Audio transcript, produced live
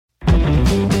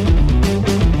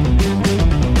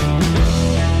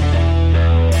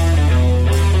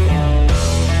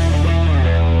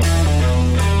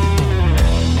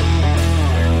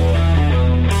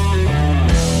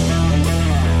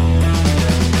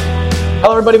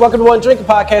Hello, everybody. Welcome to One Drink, a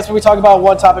podcast where we talk about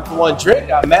one topic for one drink.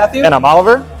 I'm Matthew. And I'm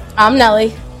Oliver. I'm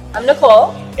Nellie. I'm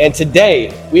Nicole. And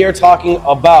today we are talking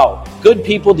about Good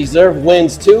People Deserve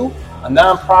Wins Too, a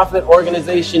nonprofit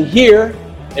organization here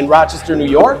in Rochester, New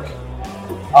York.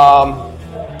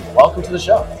 Welcome to the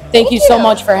show. Thank you so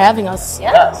much for having us.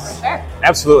 Yes. For sure.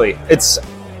 Absolutely.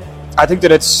 I think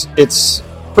that it's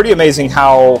pretty amazing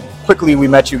how quickly we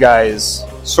met you guys,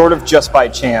 sort of just by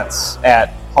chance at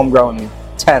Homegrown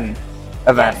 10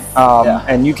 event.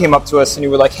 And you came up to us and you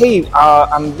were like, hey,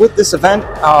 I'm with this event.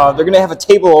 They're going to have a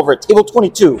table over at table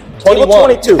 22. 21. Table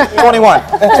 22. 21.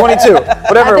 22. Whatever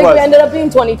I think it was. we ended up being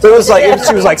 22. So it was like,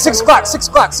 she was like, 6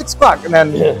 o'clock. And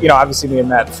then, obviously me and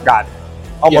Matt forgot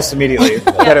almost immediately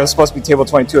that it was supposed to be table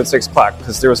 22 at 6 o'clock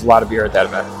because there was a lot of beer at that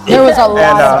event. There was a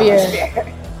lot of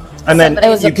beer. And then It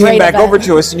was a you came great back event. over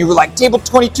to us and you were like, table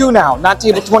 22 now, not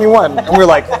table 21. And we were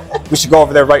like, we should go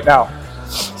over there right now.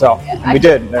 So we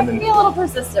did. And I can then, be a little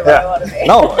persistent when I want to be.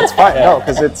 No, it's fine. No,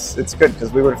 because it's good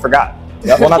because we would have forgot.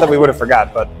 Well, not that we would have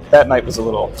forgot, but that night was a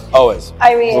little Always.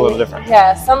 I mean, a little different.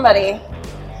 Yeah, somebody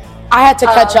I had to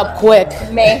catch up quick.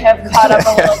 may have caught up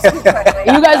a little too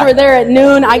quickly. You guys were there at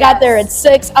noon. I got there at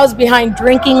 6. I was behind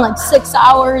drinking like 6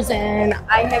 hours, and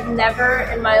I have never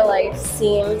in my life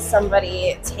seen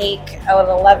somebody take an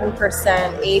 11%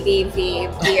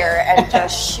 ABV beer and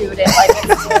just shoot it like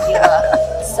it's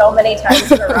tequila so many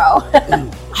times in a row.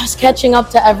 I was catching up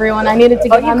to everyone. I needed to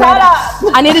get you on caught that.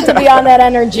 up. I needed to be on that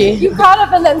energy. You caught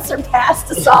up and then surpassed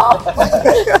us all.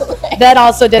 That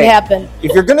also did happen.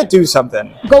 If you're gonna do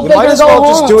something, Go you big might or as go well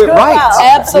home. just do it Do it right. well.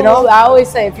 Absolutely. You know? I always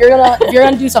say if you're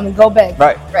gonna do something, go big.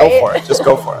 Right. Right? Go for it. Just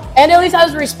go for it. And at least I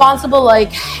was responsible.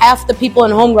 Like half the people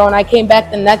in Homegrown, I came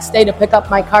back the next day to pick up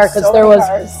my car because So there many was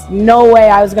cars. no way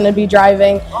I was going to be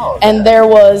driving, and there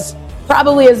was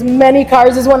probably as many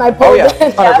cars as when I Oh pulled yeah,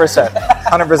 in. 100%.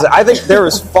 100%. I think there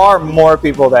was far more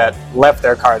people that left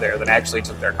their car there than actually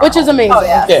took their car. Which is amazing. Oh,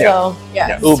 yeah. So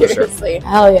Yeah, Uber, seriously.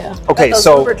 hell yeah. okay. Those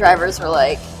So Uber drivers were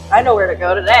like, I know where to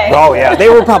go today. oh yeah, they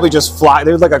were probably just flying.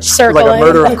 They were like a Circling.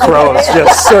 murder of crows,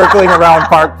 just circling around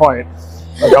Park Point.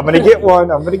 Like, I'm gonna get one.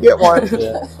 I'm gonna get one.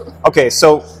 Yeah. Okay,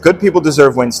 so Good People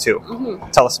Deserve Wins Too.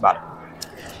 Tell us about it.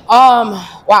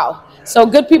 Wow. So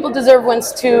Good People Deserve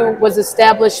Wins 2 was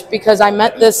established because I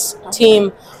met this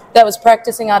team that was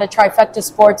practicing out of Trifecta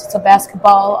Sports. It's a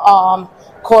basketball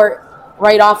court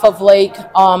right off of Lake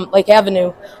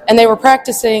Avenue. And they were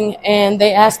practicing, and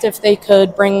they asked if they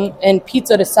could bring in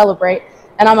pizza to celebrate.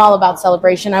 And I'm all about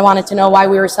celebration. I wanted to know why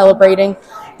we were celebrating.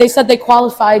 They said they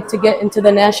qualified to get into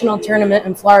the national tournament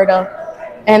in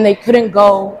Florida, and they couldn't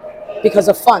go because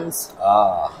of funds.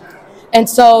 And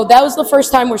so that was the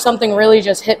first time where something really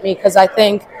just hit me, because I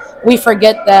think we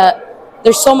forget that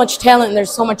there's so much talent and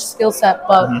there's so much skill set,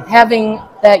 but having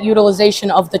that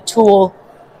utilization of the tool,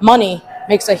 money,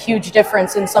 makes a huge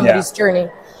difference in somebody's journey.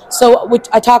 So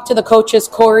I talked to the coaches,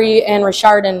 Corey and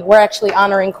Richard, and we're actually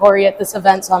honoring Corey at this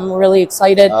event, so I'm really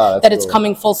excited that it's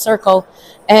coming full circle.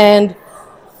 And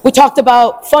we talked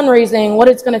about fundraising, what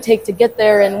it's going to take to get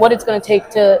there, and what it's going to take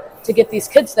to get these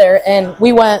kids there. And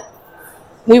we went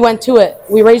to it.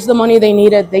 We raised the money they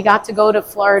needed. They got to go to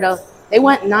Florida. They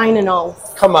went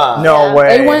 9-0. Come on. No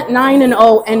way. They went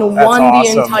 9-0 and That's won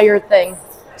awesome. the entire thing.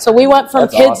 So we went from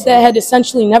That's kids awesome. that had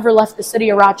essentially never left the city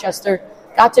of Rochester,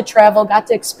 got to travel, got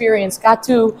to experience, got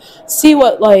to see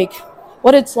what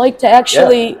it's like to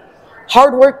actually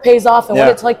hard work pays off, and what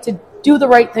it's like to do the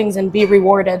right things and be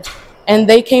rewarded. And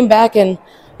they came back, and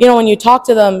when you talk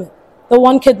to them, the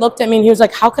one kid looked at me and he was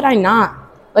like, how could I not?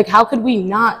 How could we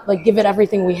not give it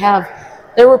everything we have?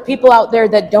 There were people out there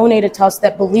that donated to us,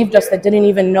 that believed us, that didn't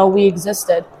even know we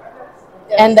existed.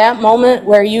 And that moment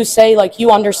where you say,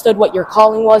 you understood what your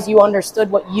calling was, you understood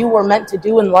what you were meant to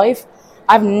do in life,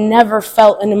 I've never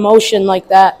felt an emotion like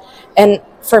that. And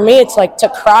for me, it's to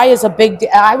cry is a big deal.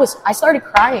 I started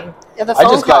crying. Yeah, the I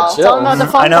phone just got call. Tell them about the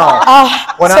chills. phone I know.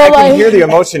 call. When So, I can hear the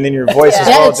emotion in your voice as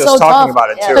well, it's just so talking tough. about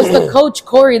it too. Because the coach,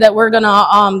 Corey, that we're going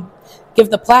to give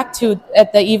the plaque to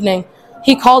at the evening,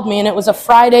 he called me, and it was a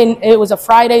Friday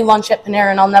lunch at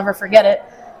Panera, and I'll never forget it.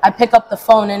 I pick up the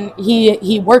phone, and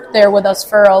he worked there with us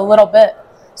for a little bit.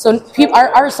 So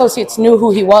our associates knew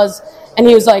who he was, and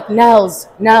he was like, Nels,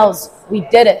 we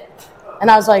did it. And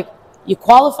I was like, you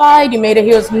qualified, you made it.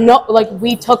 He was, no,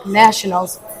 we took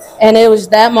nationals. And it was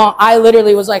that moment, I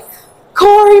literally was like,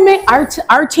 Corey, man,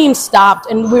 our team stopped,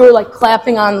 and we were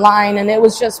clapping online, and it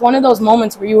was just one of those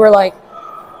moments where you were like,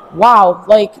 wow,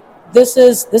 this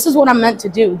is what I'm meant to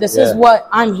do. This is what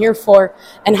I'm here for.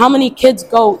 And how many kids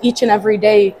go each and every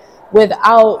day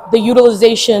without the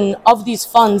utilization of these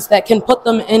funds that can put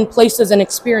them in places and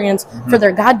experience for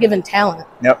their God-given talent.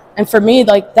 Yep. And for me,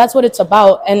 like, that's what it's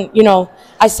about. And, you know,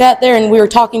 I sat there and we were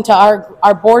talking to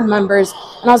our board members,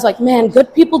 and I was like, man,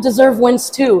 good people deserve wins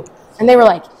too. And they were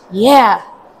like, yeah.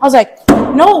 I was like,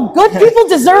 no, good people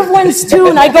deserve wins too.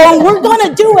 And I go, and we're going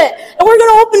to do it. And we're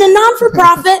going to open a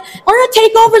non-for-profit. We're going to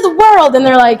take over the world. And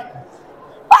they're like,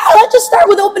 wow, let's just start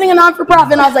with opening a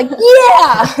non-for-profit. And I was like,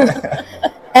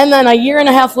 yeah. And then a year and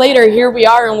a half later, here we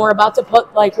are, and we're about to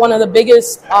put like one of the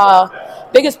biggest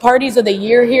parties of the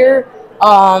year here.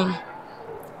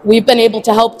 We've been able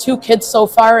to help 2 kids so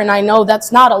far, and I know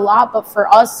that's not a lot, but for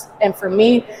us and for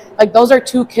me, like, those are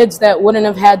 2 kids that wouldn't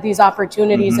have had these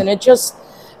opportunities, and I just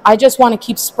want to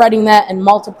keep spreading that and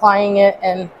multiplying it.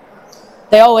 And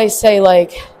they always say,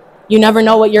 like, you never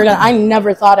know what you're gonna. I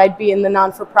never thought I'd be in the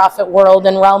non-for-profit world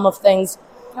and realm of things.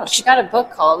 Oh, she got a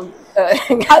book called.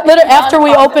 After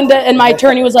we opened it, and my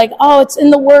attorney was like, "Oh, it's in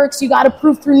the works. You got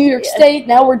approved through New York State.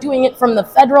 Now we're doing it from the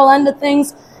federal end of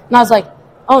things." And I was like,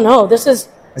 "Oh no, this is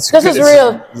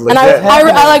real." And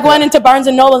I like went into Barnes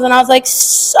and Nobles, and I was like,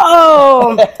 "So,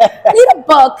 I need a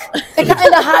book that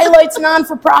kind of highlights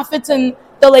non-for-profits." And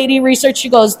the lady researched. She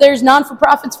goes, "There's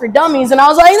non-for-profits for dummies," and I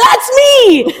was like, "That's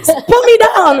me. Put me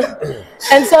down."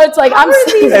 And so it's like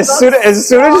as soon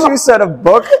as you said a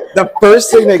book, the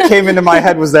first thing that came into my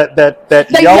head was that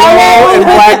yellow and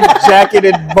black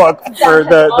jacketed book for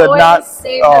the not.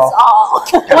 Saved us all.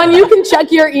 When you can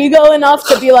check your ego enough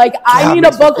to be like, I need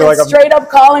a book that's like straight up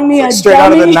calling me a straight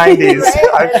dummy. Out of the 90s.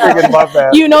 I freaking love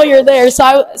that. You know you're there.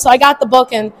 So I got the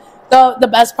book, and the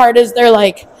best part is they're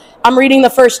like, I'm reading the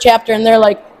first chapter, and they're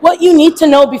like, what you need to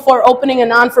know before opening a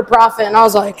non-for-profit. And I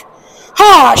was like,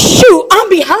 shoot, I'm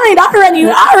behind.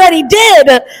 I already did.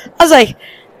 I was like,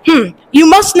 you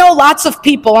must know lots of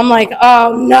people. I'm like,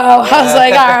 oh no. I was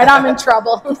like, all right, I'm in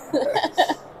trouble.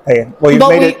 Hey,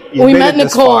 well, we met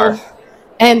Nicole,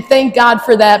 and thank God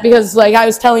for that, because like I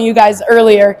was telling you guys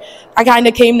earlier, I kind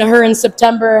of came to her in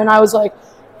September, and I was like,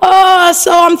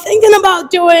 so I'm thinking about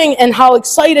doing, and how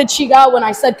excited she got when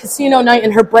I said casino night,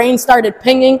 and her brain started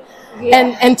pinging.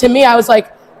 Yeah. And to me, I was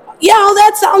like, yeah, well,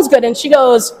 that sounds good. And she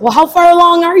goes, well, how far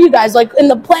along are you guys, like in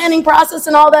the planning process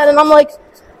and all that? And I'm like,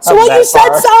 so what you said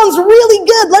sounds really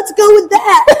good. Let's go with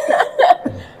that.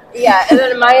 Yeah, and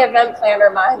then my event planner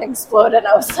mind exploded.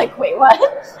 I was like, wait, what?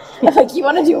 I'm like, you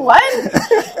want to do what?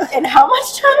 In how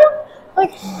much time?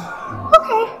 Like, okay,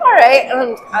 all right.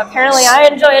 And apparently I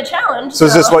enjoy a challenge. So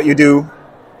is this what you do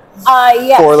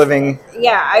yes. for a living?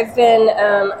 Yeah, I've been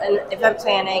an event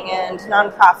planning and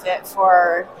nonprofit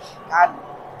for,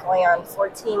 going on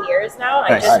 14 years now.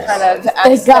 Nice. I just kind of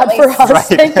thank God for us. Right.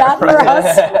 Thank God for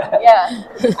us.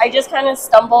 Yeah, I just kind of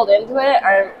stumbled into it.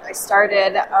 I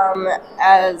started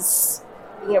as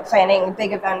planning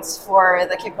big events for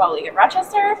the Kickball League of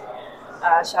Rochester.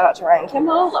 Shout out to Ryan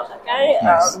Kimball, love that guy.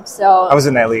 Nice. So I was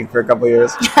in that league for a couple of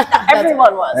years.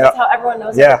 Everyone was. Yeah. That's how everyone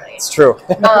knows. Yeah, everybody. it's true.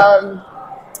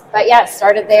 But yeah,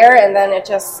 started there, and then it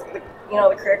just.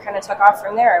 The career kind of took off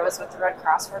from there. I was with the Red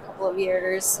Cross for a couple of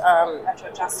years, Metro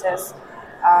Justice,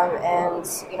 and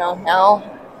now.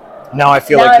 Now I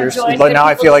feel like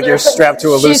you're strapped to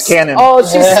a loose cannon. Oh,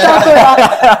 she's stuck with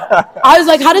us. I was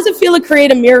like, how does it feel to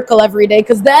create a miracle every day?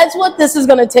 Because that's what this is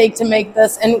going to take to make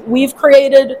this. And we've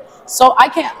created. So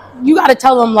you got to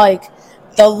tell them like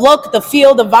the look, the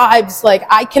feel, the vibes. Like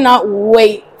I cannot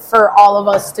wait for all of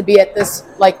us to be at this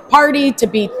like party, to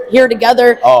be here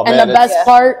together. Oh, and man, the best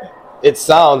part. It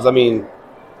sounds,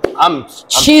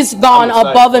 she's gone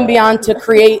above and beyond to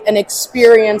create an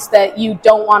experience that you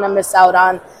don't want to miss out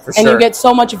on. For and sure. You get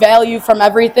so much value from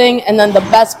everything. And then the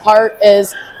best part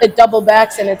is it double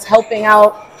backs, and it's helping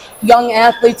out young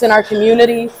athletes in our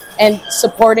community and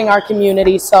supporting our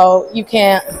community. So you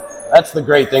can't. That's the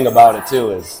great thing about it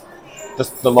too, is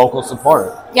just the local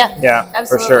support. Yeah,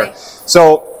 absolutely. For sure.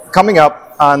 So coming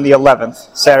up on the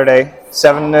 11th, Saturday,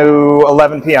 7 to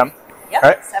 11 p.m. Yep,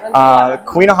 right? 7 p.m.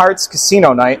 Queen of Hearts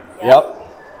Casino Night. Yep.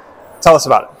 Tell us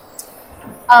about it.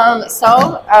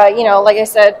 Like I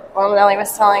said, when Melanie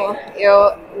was telling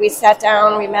you, we sat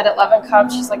down, we met at 11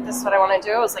 Cup. She's like, this is what I want to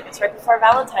do. I was like, it's right before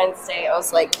Valentine's Day. I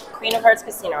was like, Queen of Hearts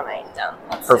Casino Night, done.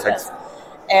 Let's do Perfect. this.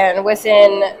 And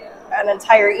within an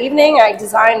entire evening, I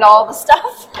designed all the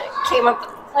stuff, came up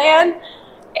with the plan,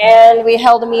 and we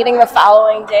held a meeting the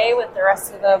following day with the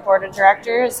rest of the board of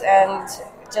directors, and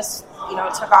just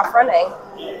took off running.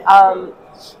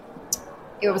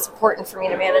 It was important for me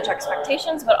to manage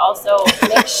expectations, but also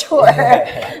make sure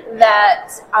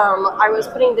that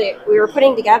we were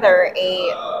putting together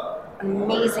a an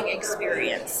amazing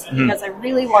experience because I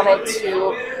really wanted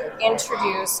to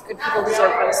introduce Good People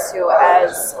Deserve Wins Too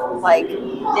as like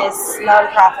this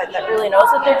nonprofit that really knows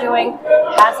what they're doing,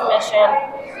 has a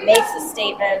mission, makes a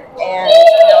statement, and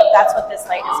that's what this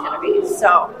night is going to be.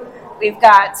 So we've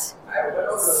got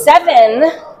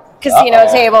 7 casino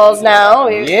tables now.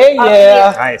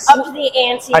 Nice. Up to the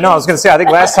ante. I know. I was going to say. I think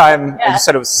last time you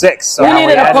said it was 6. So We now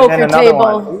needed a added in poker another table.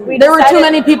 one. There were too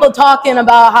many people talking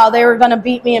about how they were going to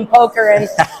beat me in poker, and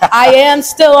I am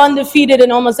still undefeated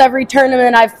in almost every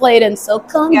tournament I've played in. So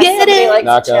come get it.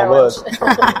 Knock on wood.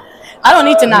 I don't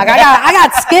need to knock. I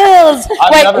got skills.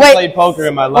 I've never played poker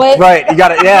in my life. Right, you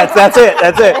got it. Yeah, that's it.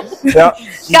 Yep.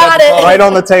 Got it. Right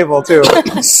on the table too.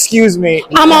 Excuse me.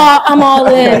 I'm all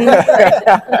in.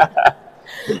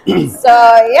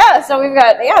 So we've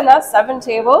got now 7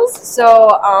 tables. So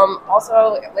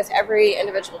also with every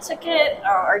individual ticket,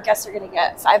 our guests are going to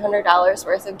get $500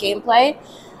 worth of gameplay,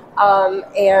 and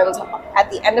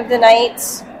at the end of the night,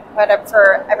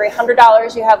 for every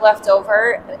 $100 you have left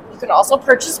over, you can also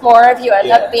purchase more if you end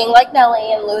up being like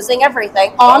Nelly and losing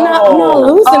everything. Oh, I'm not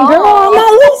losing, girl. I'm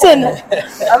not losing.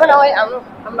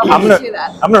 I'm gonna do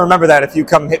that. I'm gonna remember that if you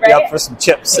come hit me up for some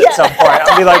chips at some point.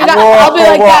 I'll be like, I'll be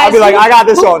like, whoa. guys, I'll be like, I got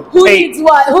this one. Who needs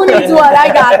what? Who needs what?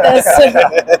 I got this.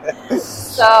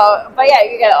 But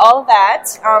you get all of that,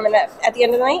 and at the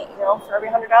end of the night, for every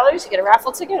 $100 you get a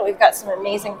raffle ticket. We've got some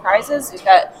amazing prizes. We've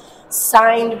got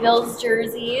signed Bills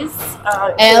jerseys.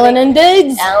 Allen and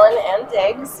Diggs.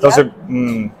 Those are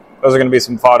going to be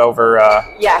some fought over.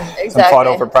 Exactly. Some fought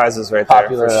over prizes right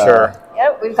Popular, there for sure.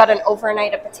 Yep, we've got an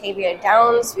overnight at Batavia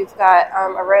Downs. We've got a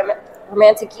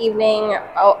romantic evening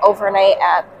overnight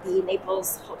at the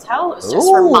Naples Hotel. It was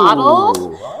just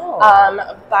remodeled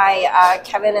by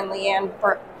Kevin and Leanne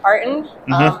Barton.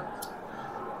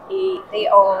 They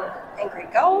own Angry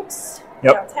Goats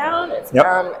downtown. It's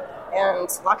and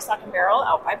Lock, Stock, and Barrel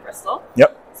out by Bristol.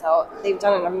 Yep. So they've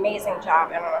done an amazing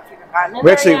job. I don't know if you've gotten in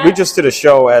there yet. We just did a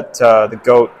show at the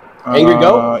Goat. Angry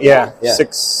Goat? Yeah.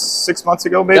 6 months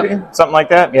ago, maybe something like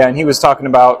that. Yeah, and he was talking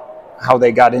about how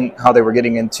they were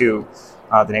getting into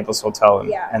the Naples Hotel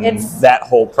and that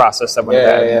whole process that went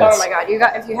there. Oh my God!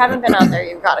 If you haven't been out there,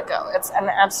 you've got to go. It's an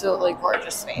absolutely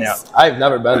gorgeous space. Yeah. I've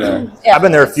never been there. I've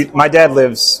been there my dad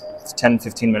lives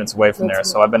 10-15 minutes away from there,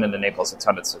 so I've been into Naples a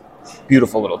ton. It's a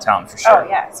beautiful little town for sure. Oh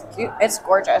yeah, it's cute. It's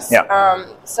gorgeous. Yeah.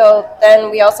 So then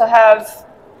we also have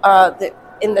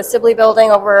in the Sibley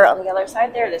building over on the other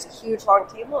side there, there's a huge long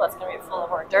table that's going to be full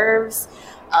of hors d'oeuvres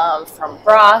from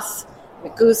broth,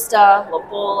 Magusta,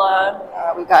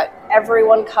 Lobola. We've got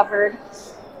everyone covered.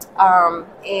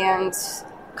 And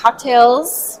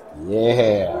cocktails.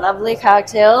 Yeah. Lovely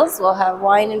cocktails. We'll have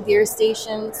wine and beer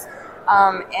stations.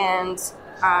 And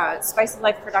Spice of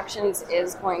Life Productions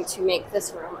is going to make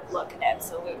this room look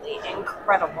absolutely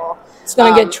incredible. It's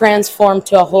going to get transformed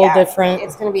to a whole different...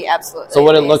 It's going to be absolutely So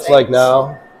what amazing. it looks like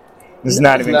now... It's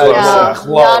not even close.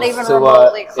 Not even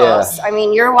remotely close. I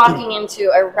mean, you're walking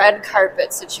into a red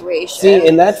carpet situation. See,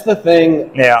 and that's the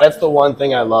thing. Yeah. That's the one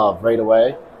thing I love right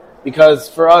away. Because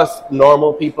for us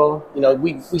normal people,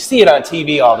 we see it on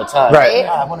TV all the time. Right.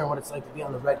 I wonder what it's like to be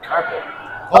on the red carpet.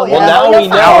 Well, now we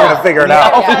know. Now we're going to figure it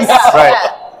out.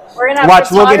 Right. We're gonna watch,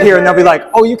 we'll get here and they'll be like,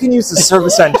 you can use the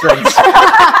service entrance.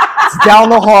 It's down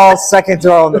the hall, second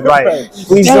door on the right.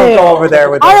 Please don't go over there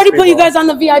with I already people. put you guys on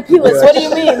the VIP list. What do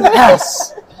you mean?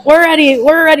 Yes. We're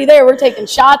already there. We're taking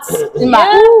shots.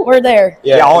 We're there.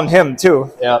 Yeah, on him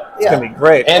too. Yeah. It's going to be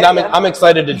great. And I'm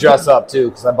excited to dress up too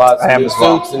because I bought some new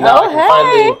suits and now I can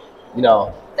finally,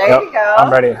 There you go.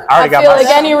 I'm ready. I already got feel like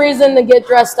any reason to get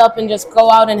dressed up and just go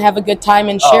out and have a good time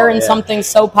and share in something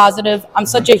so positive. I'm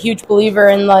such a huge believer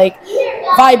in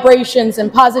vibrations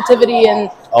and positivity,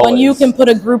 and when you can put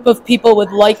a group of people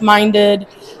with like-minded,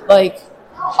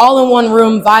 all in one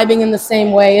room vibing in the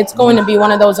same way, it's going to be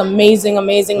one of those amazing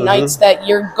nights that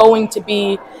you're going to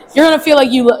feel like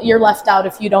you're left out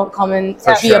if you don't come and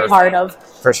be a part of.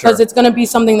 For sure. Because it's going to be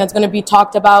something that's going to be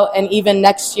talked about, and even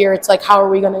next year, it's like, how are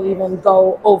we going to even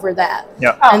go over that?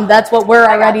 Yeah. And that's what we're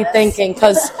already thinking.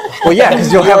 Because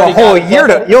because you'll have a whole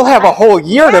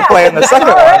year to play in the second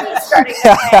one.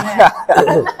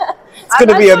 It's going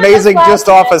to be amazing just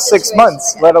off of 6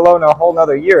 months, let alone a whole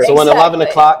nother year. So when 11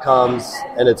 o'clock comes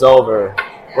and it's over,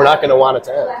 we're not going to want it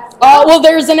to end. Well,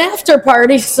 there's an after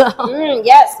party, so.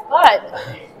 Yes, but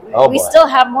we still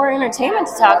have more entertainment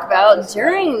to talk about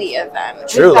during the event.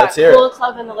 True, let's hear it. Cool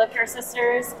Club and the Liquor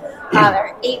Sisters.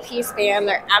 They're an 8-piece band.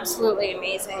 They're absolutely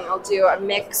amazing. They'll do a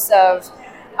mix of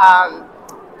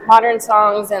modern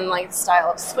songs and like the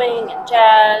style of swing and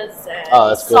jazz and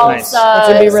that's good. salsa. Nice. That's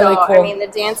gonna be really So, cool. I mean, the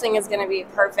dancing is going to be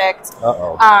perfect. We've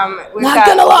Not got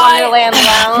gonna lie. Wonderland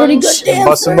Lounge. Pretty good dancer.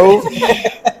 Bust a move.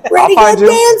 Pretty find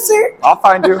good you. dancer. I'll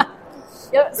find you.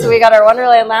 Yep. So we got our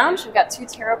Wonderland Lounge. We've got 2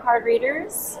 tarot card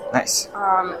readers. Nice.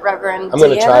 Reverend. I'm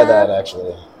going to Deanna. try that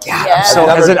actually. Yeah. So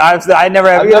I've never- I never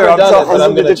have I've either. never I'm done so it, but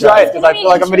I'm hesitant gonna to try try it it. because I feel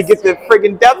like I'm going to get the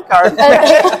friggin' death card.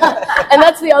 And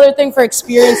that's the other thing for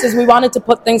experiences. We wanted to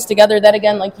put things together that,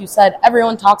 again, like you said,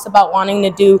 everyone talks about wanting to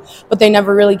do, but they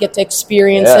never really get to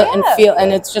experience Yeah. it and feel.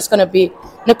 And it's just going to be.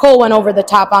 Nicole went over the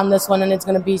top on this one, and it's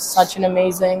going to be such an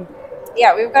amazing.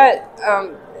 Yeah, we've got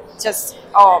just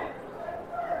a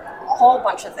whole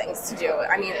bunch of things to do.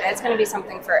 I mean, it's going to be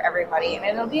something for everybody, and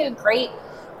it'll be a great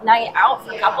night out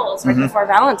for couples right before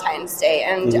Valentine's Day.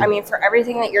 And I mean, for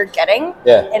everything that you're getting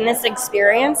in this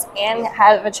experience, and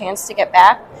have a chance to get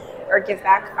back or give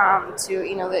back to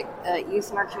the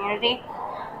youth in our community,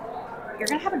 you're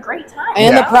going to have a great time.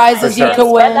 And the prizes for sure. you can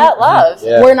Spread win. that love.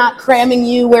 Yeah. We're not cramming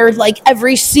you where like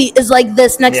every seat is like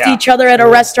this next to Yeah. each other at a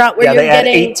restaurant where Yeah, you're they had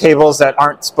getting 8 tables that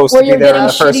aren't supposed where to be you're there getting in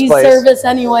the first shitty place. service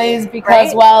anyways because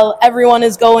Right. well everyone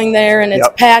is going there and it's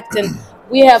Yep. packed and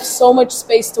we have so much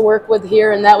space to work with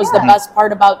here and that was the best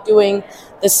part about doing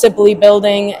the Sibley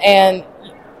building and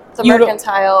The You don't-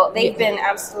 Mercantile, they've been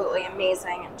absolutely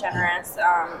amazing and generous.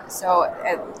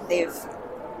 They've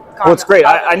gone Well, it's great.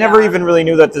 above I and never beyond. even really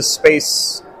knew that this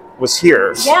space was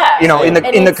here. Yeah. You know, in And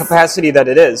the it's- capacity that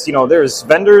it is. You know, there's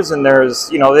vendors and there's,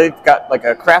 they've got like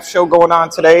a craft show going on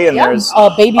today and Yeah. there's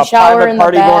a baby a shower private in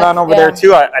party the back. going on over Yeah. there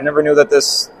too. I never knew that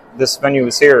this venue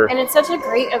was here. And it's such a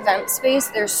great event space.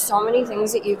 There's so many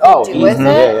things that you can Oh, do with mhm.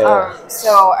 it. Yeah.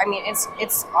 So I mean,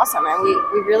 it's awesome, and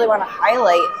we really want to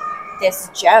highlight this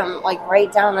gem like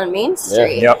right down on Main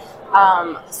Street. Yep.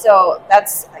 So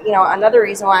that's another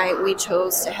reason why we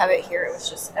chose to have it here. It was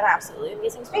just an absolutely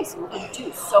amazing space, and we can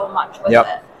do so much with Yep.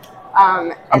 it.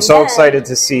 I'm and so then- excited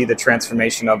to see the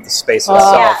transformation of the space Oh.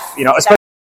 itself. Yes. You know, especially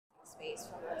Space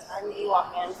from the time that you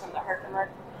walk in from the Herkimer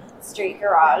Street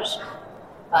garage.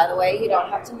 By the way, you don't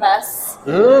have to mess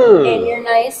in your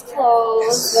nice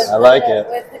clothes. With I like it.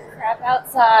 With the crap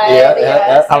outside.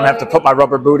 Yeah. I don't have to put my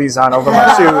rubber booties on over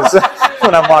my shoes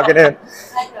when I'm walking in.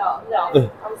 No.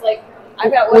 I was like,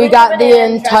 I've got We women got coming the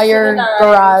in, dressed entire to the nines.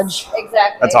 garage.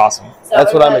 Exactly. That's awesome. So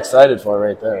That's we've what I'm got- excited for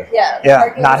right there. Yeah. Yeah,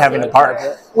 parking not is having to really park.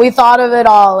 good. We thought of it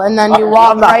all and then you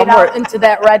walk not right out worried. into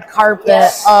that red carpet.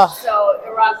 Yes. Ugh. So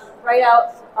it walks right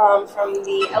out from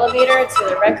the elevator to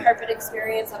the red carpet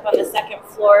experience up on the second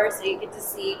floor, so you get to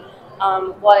see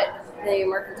what the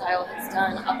Mercantile has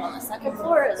done up on the second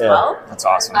floor as well. That's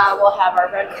awesome. We'll have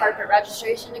our red carpet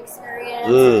registration experience.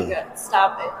 Mm. You can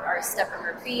stop at our step and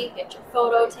repeat, get your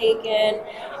photo taken,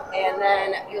 and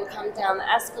then you'll come down the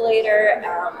escalator, and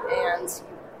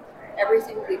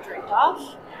everything will be drinked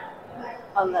off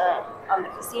on the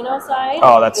casino side.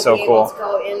 Oh, that's You'll so be cool. able to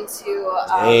go into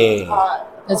Dang.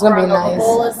 It's gonna be over on the nice.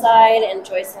 Bola side,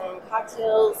 enjoy some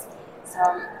cocktails,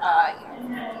 some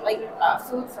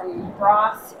food from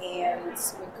Broth and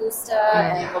Magusta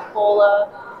and Lapola,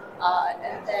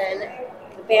 and then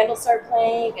the band will start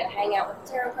playing. You can hang out with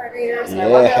the tarot card readers and our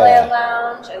Yeah. Wonderland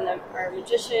Lounge and our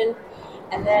magician,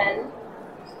 and then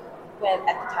when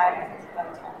the time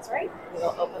is right,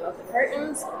 we'll open up the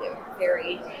curtains. It'll be a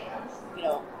very,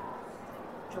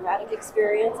 dramatic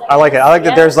experience. I like it. I like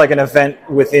that Yeah. there's like an event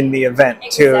within the event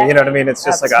too. You know what I mean? It's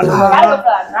just like Absolutely. a Gotta go for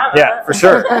that drama. yeah, for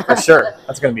sure, for sure.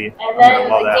 That's gonna be. And then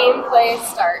love the that. gameplay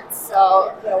starts.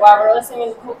 So while we're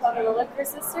listening to Cool Club and the Liquor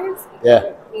Sisters, Yeah.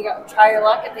 you go try your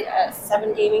luck at the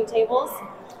 7 gaming tables,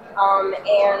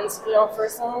 and for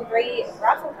some great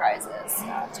raffle prizes.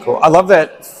 Cool. I love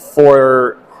that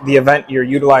for the event you're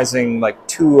utilizing like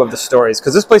 2 of the stories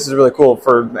because this place is really cool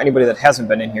for anybody that hasn't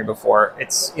been in here before.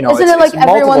 It's Isn't it's, it like it's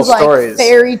multiple everyone's stories. like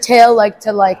fairy tale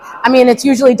I mean it's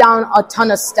usually down a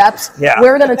ton of steps. Yeah.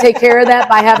 We're gonna take care of that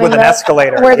by having With an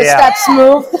escalator, where the yeah. steps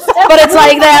move. But it's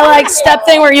like that like step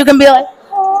thing where you can be like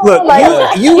Look,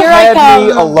 like, you here I had me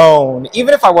come. alone.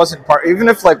 Even if I wasn't even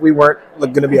if like we weren't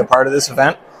going to be a part of this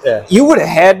event, Yeah. you would have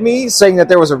had me saying that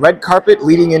there was a red carpet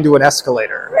leading into an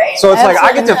escalator. Right. So it's like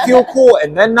I get to feel cool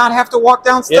and then not have to walk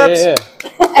down Yeah, steps.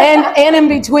 yeah. and in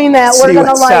between that See we're you gonna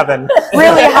at like 7.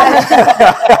 really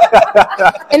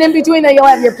high. And in between that you'll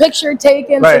have your picture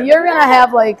taken. So Right. you're gonna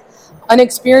have like an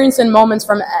experience and moments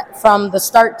from the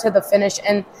start to the finish.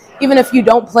 And even if you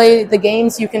don't play the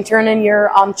games, you can turn in your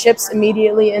chips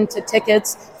immediately into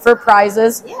tickets for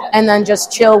prizes, Yeah. and then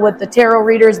just chill with the tarot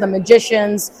readers, the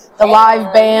magicians, the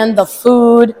live band, the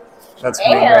food. That's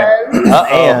gonna be great.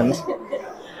 And And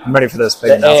I'm ready for this big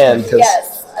The announcement and. because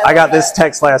yes, I got this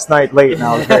text last night late and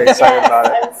I was very excited about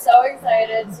it. And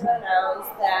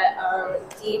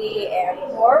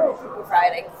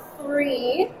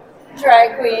 3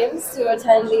 drag queens to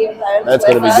attend the event. That's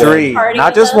gonna be with us, good. 3, party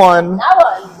not with just us. one. Not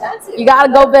one. That's it. You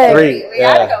gotta go big. 3. We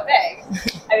gotta Yeah. go big.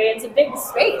 I mean, it's a big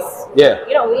space. Yeah.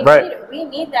 You know, Right. we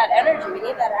need that energy. We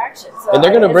need that action. So And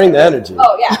they're going to bring the energy.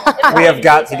 Oh yeah. It's We have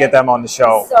got to amazing. get them on the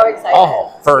show So excited.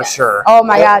 Oh, for Yeah. sure. Oh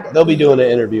my God. They'll be doing an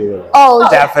interview with us. Oh,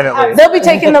 Definitely. they'll be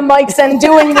taking the mics and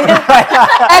doing the.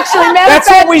 Actually, matter That's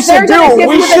of fact, what we should they're gonna do. give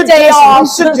We you the should, day off. we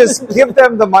should just give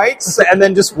them the mics and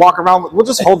then just walk around. We'll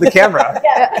just hold the camera.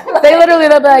 They'll be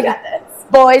like,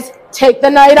 boys, take the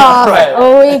night off. Right.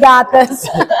 Oh, we got this.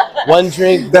 One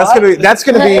drink. That's gonna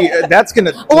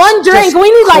One drink.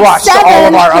 We need like crush 7. all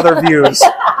of our other views.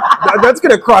 That's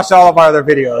gonna crush all of our other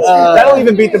videos. That'll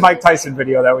even beat the Mike Tyson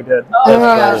video that we did. Oh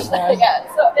my That's gosh. Yeah.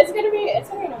 So it's gonna be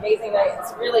an amazing night.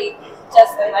 It's really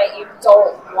just a night you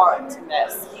don't want to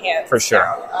miss. Hands For sure.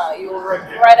 down. You will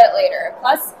regret it later.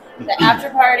 Plus, the after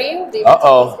party will be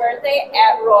Uh-oh. Timmy's birthday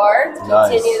at Roar to Nice.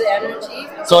 continue the energy.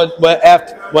 So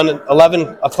when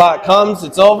 11 o'clock comes,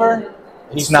 it's over?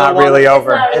 It's not really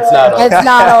over. It's not over. It's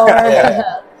not over. Yeah.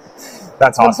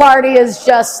 That's The awesome. party is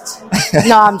just.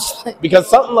 No, I'm just. Because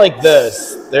something like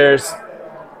this, there's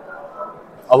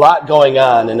a lot going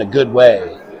on in a good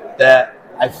way that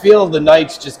I feel the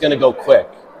night's just going to go quick.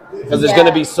 Because there's going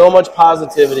to be so much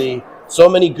positivity, so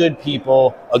many good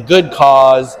people, a good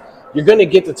cause. You're going to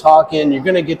get to talking, you're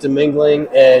going to get to mingling,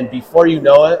 and before you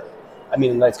know it, I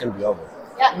mean, the night's going to be over.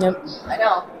 Yeah, Yep. I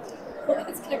know.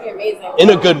 It's gonna be amazing. In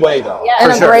a good way, though. Yeah,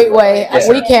 In a sure. great way. Yeah.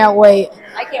 We can't wait.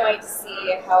 I can't wait to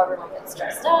see how everyone gets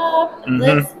dressed up, the Mhm.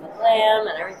 glitz and the glam,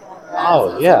 and everything like that. So Oh,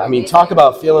 it's yeah. gonna I be mean, amazing. talk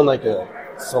about feeling like a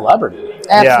celebrity.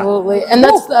 Absolutely. And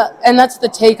that's the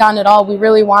take on it all. We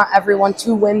really want everyone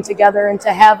to win together and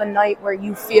to have a night where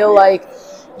you feel like,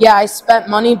 yeah, I spent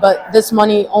money, but this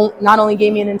money not only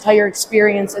gave me an entire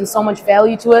experience and so much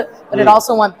value to it, but it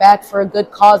also went back for a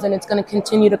good cause, and it's going to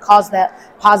continue to cause that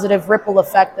positive ripple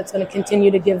effect that's going to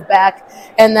continue to give back.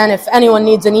 And then if anyone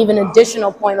needs an even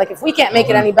additional point, like if we can't make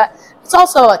it any better, it's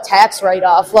also a tax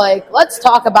write-off. Like, let's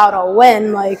talk about a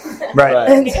win. Like,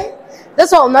 Right.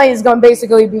 this whole night is going to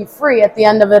basically be free at the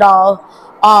end of it all.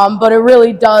 But it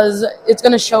really does, it's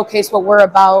going to showcase what we're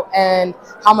about and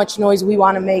how much noise we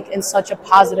want to make in such a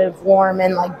positive, warm,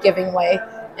 and like giving way.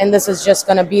 And this is just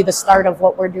going to be the start of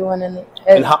what we're doing.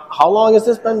 And how long has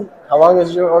this been? How long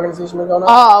has your organization been going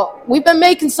on? We've been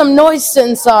making some noise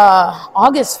since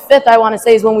August 5th, I want to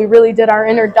say, is when we really did our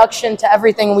introduction to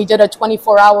everything. We did a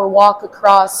 24-hour walk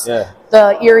across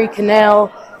the Erie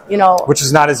Canal. You know, Which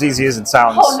is not as easy as it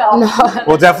sounds. Oh no. no.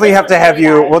 We'll definitely have to have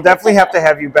you. We'll definitely have to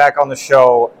have you back on the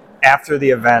show after the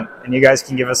event, and you guys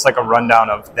can give us like a rundown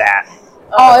of that.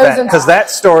 Oh, it was Because that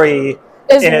story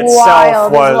It's in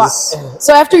wild. itself It's was.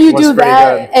 So after you was do pretty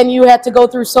that, good. and you had to go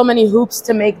through so many hoops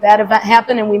to make that event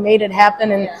happen, and we made it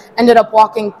happen, and ended up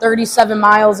walking 37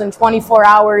 miles in 24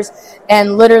 hours,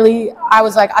 and literally, I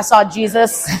was like, I saw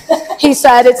Jesus. He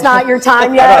said, "It's not your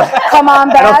time yet. Come on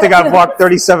back." I don't think I've walked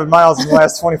 37 miles in the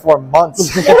last 24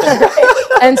 months.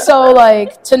 And so,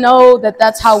 like, to know that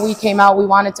that's how we came out, we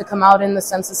wanted to come out in the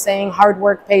sense of saying hard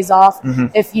work pays off.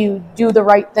 If you do the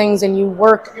right things and you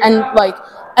work and like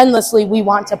endlessly, we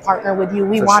want to partner with you.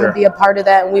 We For want sure. to be a part of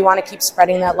that, and we want to keep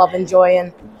spreading that love and joy,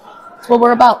 and that's what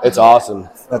we're about. It's awesome.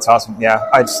 That's awesome. Yeah,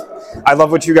 I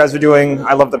love what you guys are doing.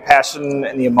 I love the passion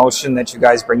and the emotion that you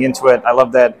guys bring into it. I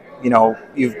love that, you know,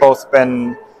 you've both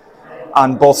been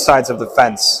on both sides of the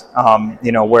fence,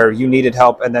 you know, where you needed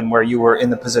help and then where you were in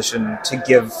the position to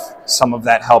give some of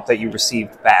that help that you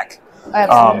received back.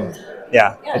 Absolutely.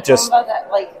 Yeah, Yeah, it just, tell them about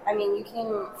that. Like, I mean, you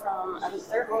came from a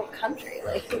third world country.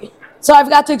 Like, So I've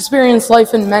got to experience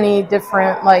life in many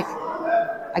different, like,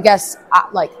 I guess,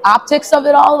 like optics of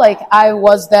it all. Like, I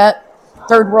was that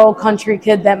third world country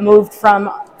kid that moved from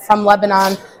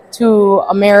Lebanon to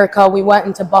America. We went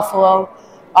into Buffalo,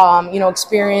 you know,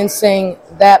 experiencing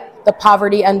the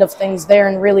poverty end of things there,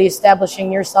 and really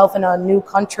establishing yourself in a new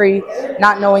country,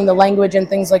 not knowing the language and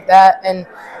things like that. And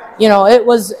you know, it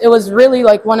was really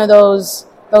like one of those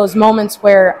moments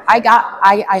where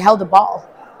I held the ball.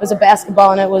 It was a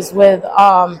basketball, and it was with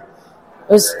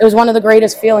it was one of the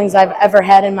greatest feelings I've ever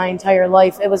had in my entire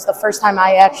life. It was the first time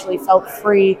I actually felt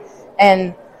free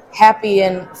and happy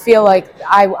and feel like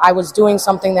I was doing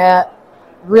something that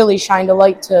really shined a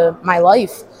light to my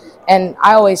life. And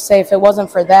I always say, if it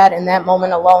wasn't for that in that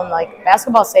moment alone, like,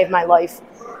 basketball saved my life.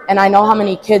 And I know how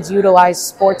many kids utilize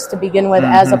sports to begin with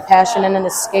as a passion and an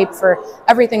escape for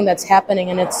everything that's happening.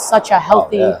 And it's such a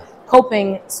healthy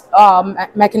coping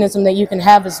mechanism that you can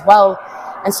have as well.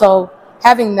 And so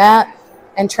having that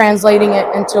and translating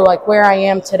it into like where I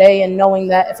am today, and knowing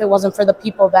that if it wasn't for the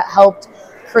people that helped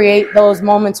create those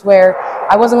moments where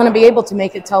I wasn't going to be able to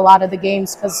make it to a lot of the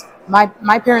games because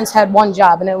my parents had one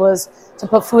job, and it was to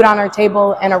put food on our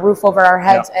table and a roof over our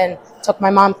heads. Yeah. And it took my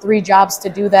mom 3 jobs to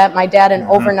do that. My dad an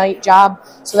overnight job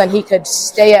so that he could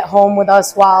stay at home with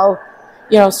us while,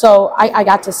 so I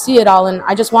got to see it all. And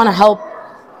I just want to help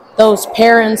those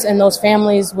parents and those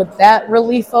families with that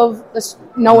relief of this,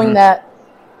 knowing that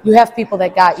you have people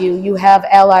that got you. You have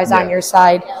allies on your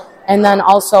side. And then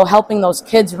also helping those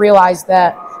kids realize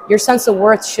that your sense of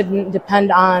worth shouldn't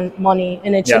depend on money,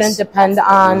 and it shouldn't depend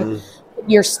on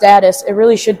your status. It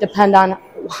really should depend on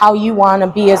how you want to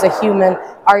be as a human,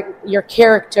 your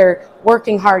character,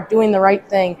 working hard, doing the right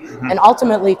thing, and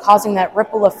ultimately causing that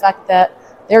ripple effect that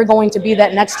they're going to be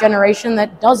that next generation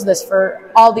that does this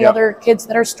for all the other kids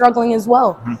that are struggling as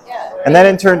well. And that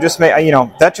in turn just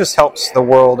that just helps the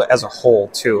world as a whole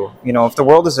too. If the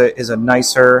world is a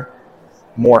nicer,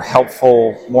 more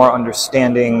helpful, more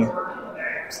understanding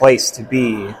place to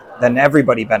be, then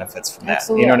everybody benefits from that.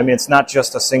 Absolutely. You know what I mean? It's not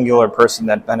just a singular person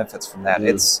that benefits from that.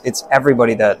 It's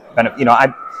everybody that benefits.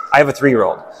 I have a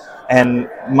 3-year-old, and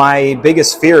my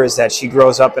biggest fear is that she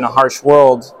grows up in a harsh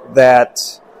world that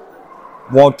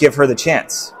won't give her the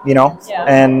chance.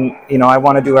 And I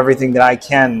want to do everything that I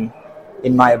can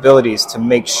in my abilities to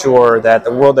make sure that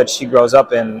the world that she grows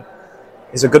up in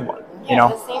is a good one. Yeah,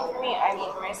 the same for me. I mean,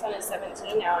 my son is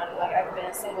 17 now, and I've been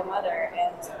a single mother,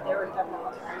 and there were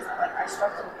definitely times that I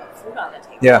struggled to put food on the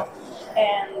table. Yeah.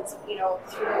 And through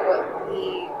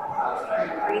the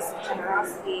grace and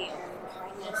generosity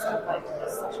and kindness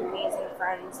of such amazing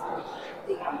friends, and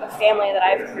the family that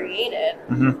I've created,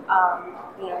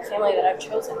 family that I've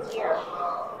chosen here,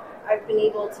 I've been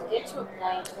able to get to a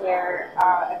point where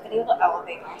I've been able to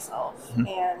elevate myself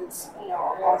and,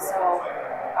 also,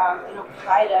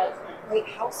 provide a great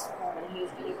house for him, and he's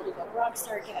been able to go to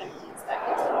Rockstar Academy, he's got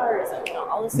guitars, and,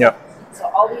 all this stuff. So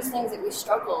all these things that we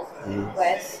struggled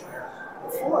with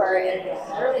before in the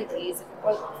early days, if it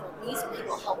wasn't for these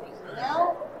people helping me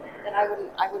out, then I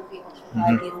wouldn't be able to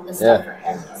provide this stuff for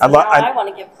him. So I want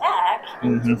to give back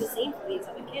and do the same for these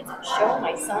other kids and show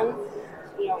my son,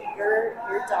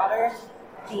 your daughter,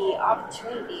 the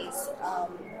opportunities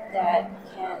that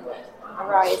can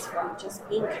arise from just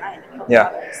being kind and helping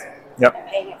others and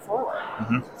paying it forward.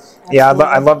 Yeah,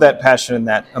 I love that passion and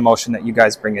that emotion that you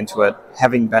guys bring into it,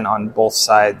 having been on both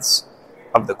sides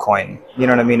of the coin. You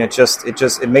know what I mean?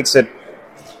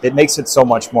 It makes it so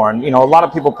much more. And, a lot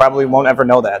of people probably won't ever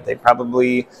know that. They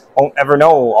probably won't ever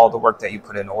know all the work that you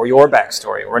put in or your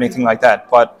backstory or anything like that.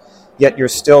 But yet you're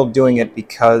still doing it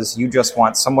because you just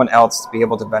want someone else to be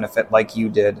able to benefit like you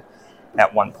did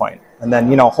at one point. And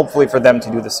then, hopefully for them to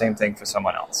do the same thing for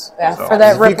someone else. Yeah, so for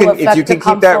that ripple effect if you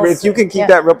can keep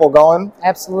that ripple going,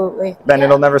 absolutely, then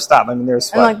it'll never stop. I mean,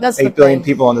 there's 8 billion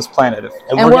people on this planet.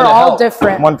 And we're all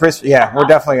different. One person, we're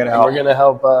definitely going to help. We're going to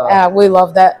help. We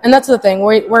love that. And that's the thing.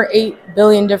 We're 8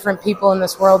 billion different people in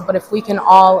this world, but if we can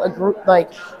all agree,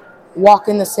 walk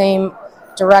in the same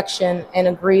direction and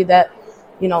agree that,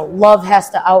 love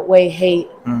has to outweigh hate.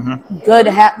 Good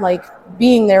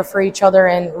being there for each other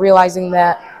and realizing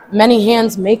that many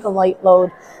hands make a light load,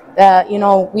 that,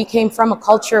 we came from a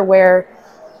culture where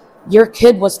your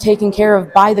kid was taken care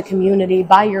of by the community,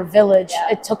 by your village.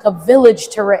 It took a village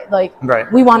to,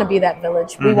 we want to be that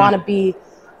village. We want to be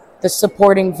the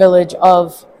supporting village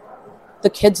of the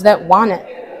kids that want it.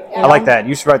 I like that.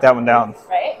 You should write that one down.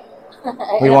 Right?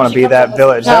 We want to be that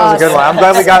village. That was a good one. I'm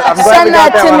glad we got Send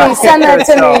that that to me. Send that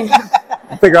to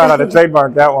me. Figure out how to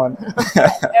trademark that one.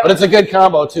 But it's a good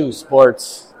combo too.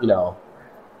 Sports,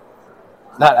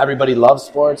 not everybody loves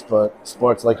sports, but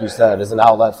sports, like you said, is an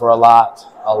outlet for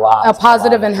a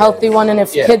positive and healthy one. And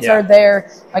if kids are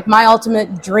there, my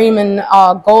ultimate dream and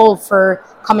goal for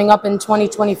coming up in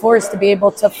 2024 is to be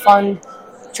able to fund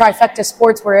Trifecta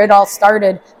Sports, where it all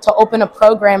started, to open a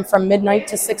program from midnight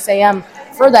to 6 a.m.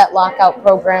 for that lockout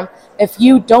program. If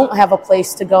you don't have a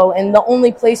place to go and the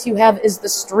only place you have is the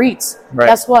streets,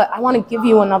 guess what? I want to give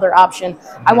you another option.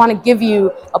 I want to give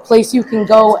you a place you can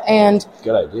go and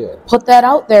good idea. Put that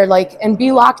out there, and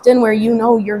be locked in where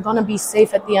you're going to be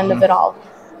safe at the end of it all.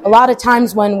 A lot of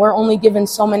times when we're only given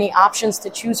so many options to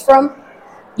choose from,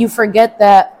 you forget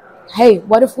that, hey,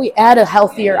 what if we add a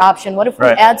healthier option? What if we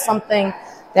add something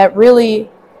that really,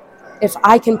 if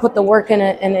I can put the work in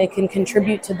it and it can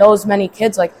contribute to those many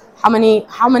kids, how many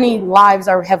lives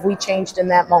have we changed in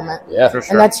that moment? Yeah, for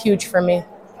sure. And that's huge for me.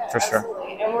 For sure.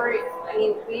 Absolutely. And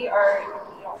we are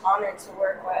honored to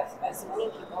work with as many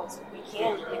people as we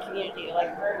can in the community.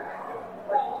 We're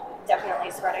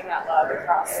definitely spreading that love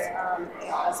across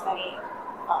as many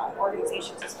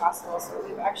organizations as possible. So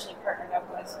we've actually partnered up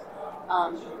with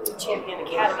Champion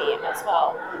Academy as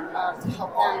well to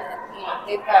help them. You know,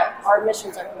 they've got our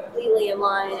missions are completely in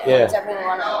line, and we definitely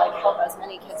want to like help as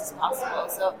many kids as possible.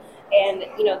 So, and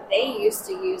you know, they used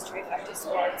to use Trifecta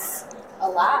Sports a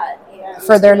lot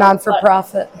for their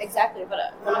non-for-profit. Exactly,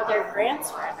 but one of their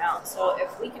grants ran out. So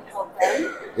if we can help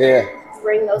them,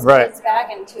 bring those kids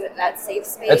back into that safe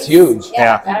space. That's huge.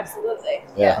 Yeah. Absolutely.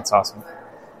 Yeah, that's awesome.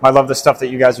 I love the stuff that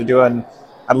you guys are doing.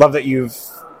 I love that you've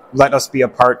let us be a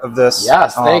part of this.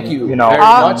 Yes, thank you. You know, very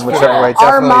much. whichever way.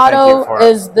 Our Definitely motto thank you for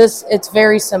is this. It's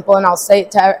very simple, and I'll say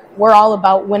it to. We're all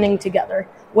about winning together.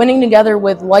 Winning together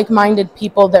with like-minded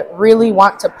people that really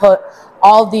want to put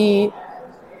all the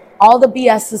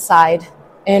BS aside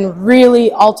and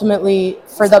really ultimately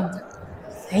for the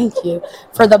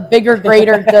bigger,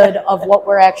 greater good of what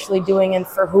we're actually doing and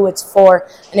for who it's for.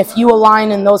 And if you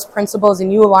align in those principles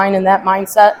and you align in that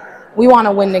mindset, we want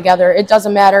to win together. It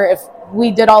doesn't matter if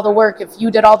we did all the work, if you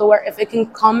did all the work, if it can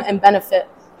come and benefit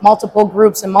multiple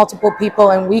groups and multiple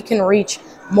people and we can reach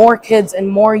more kids and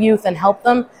more youth and help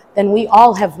them, then we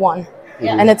all have won.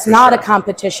 Yeah. And it's not a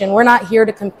competition. We're not here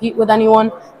to compete with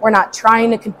anyone. We're not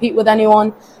trying to compete with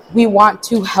anyone. We want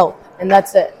to help, and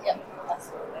that's it. Yeah.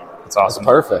 That's awesome.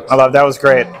 That's perfect. I love that. Was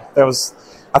great. That was.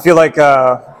 I feel like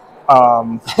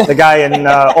the guy in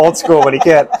Old School when he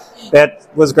can't. That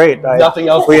was great. Nothing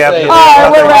else. We to have. say.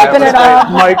 We're wrapping it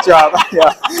up. Mic drop.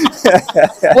 Yeah.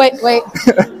 Wait.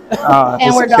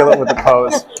 And we're kill done. it with the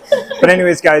pose. But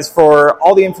anyways, guys, for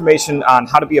all the information on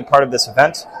how to be a part of this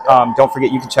event, don't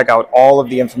forget you can check out all of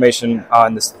the information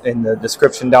in the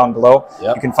description down below.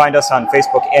 Yep. You can find us on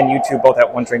Facebook and YouTube, both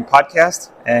at One Drink Podcast,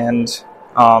 and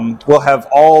we'll have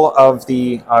all of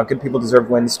the Good People Deserve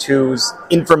Wins 2's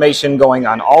information going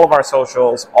on all of our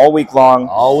socials all week long.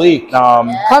 All week.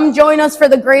 Come join us for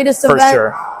the greatest For event.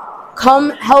 sure. Come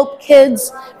help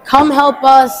kids. Come help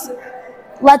us.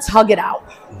 Let's hug it out.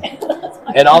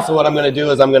 And also what I'm going to do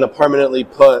is I'm going to permanently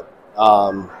put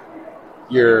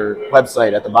your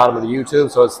website at the bottom of the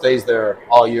YouTube so it stays there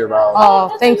all year round.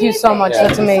 Oh, thank you so much. Yeah.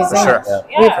 That's amazing. For sure.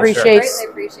 Yeah. We Yeah, appreciate greatly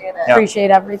appreciate it. Yeah.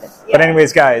 appreciate everything. But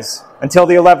anyways, guys, until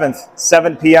the 11th,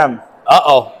 7 p.m.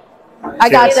 Uh-oh. I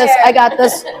got Cheers.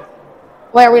 this.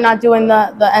 Why are we not doing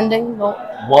the ending?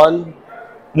 One.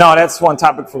 No, that's one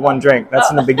topic for one drink. That's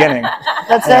in the beginning.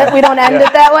 That's it? We don't end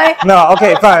it that way? No,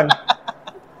 okay, fine.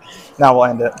 Now we'll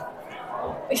end it.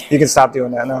 You can stop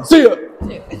doing that now. See ya.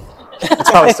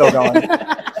 It's probably still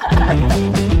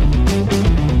going.